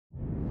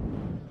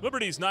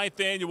Liberty's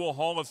 9th annual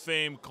Hall of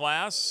Fame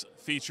class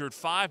featured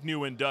 5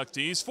 new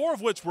inductees, 4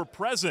 of which were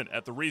present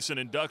at the recent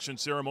induction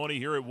ceremony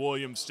here at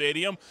Williams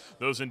Stadium.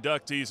 Those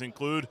inductees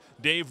include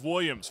Dave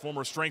Williams,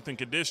 former strength and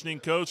conditioning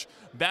coach,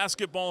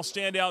 basketball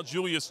standout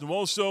Julius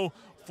Nwosu,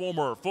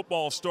 former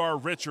football star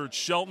Richard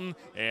Shelton,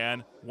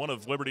 and one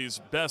of Liberty's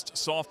best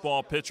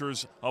softball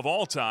pitchers of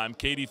all time,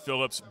 Katie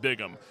Phillips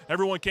Bigham.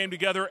 Everyone came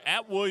together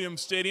at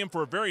Williams Stadium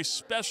for a very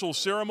special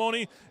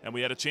ceremony, and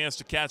we had a chance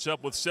to catch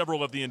up with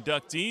several of the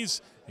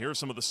inductees. Here are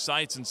some of the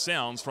sights and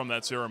sounds from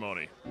that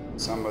ceremony.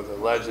 Some of the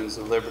legends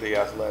of Liberty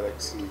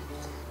Athletics,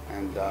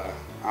 and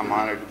I'm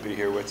honored to be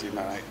here with you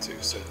tonight too.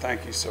 So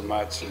thank you so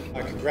much.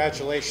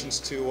 Congratulations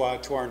to our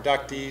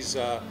inductees.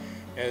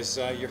 As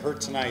you heard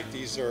tonight,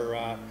 these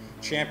are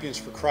champions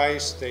for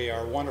Christ. They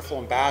are wonderful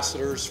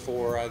ambassadors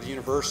for the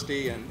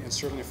university and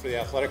certainly for the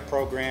athletic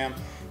program,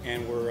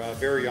 and we're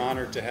very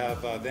honored to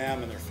have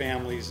them and their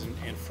families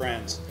and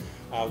friends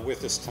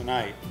with us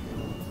tonight.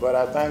 But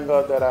I thank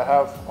God that I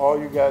have all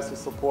you guys to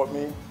support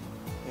me,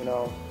 you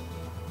know,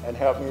 and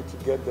help me to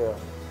get there.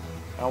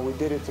 And we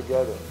did it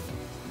together.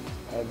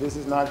 And this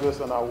is not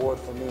just an award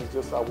for me, it's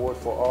just an award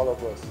for all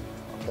of us,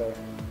 okay?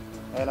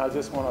 And I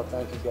just want to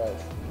thank you guys.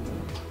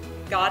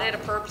 God had a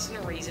purpose and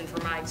a reason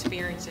for my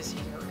experiences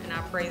here, and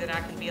I pray that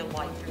I can be a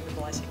light through the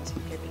blessings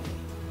He's given me.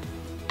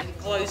 In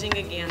closing,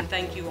 again,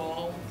 thank you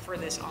all for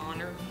this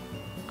honor.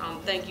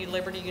 Thank you,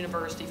 Liberty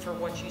University, for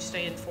what you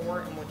stand for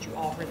and what you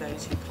offer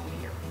those who come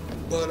here.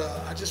 But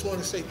I just want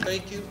to say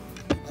thank you.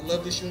 I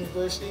love this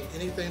university.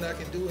 Anything I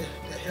can do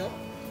to help,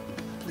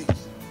 please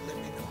let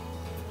me know.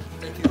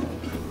 Thank you.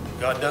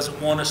 God doesn't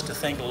want us to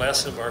think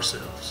less of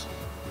ourselves.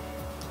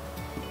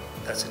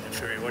 That's an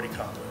inferiority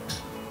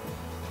complex.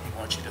 He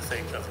wants you to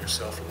think of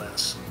yourself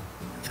less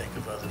and think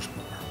of others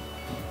more.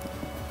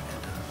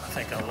 And I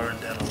think I learned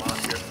that a lot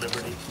here at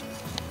Liberty.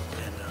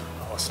 And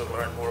I also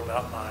learned more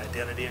about my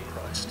identity in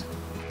Christ.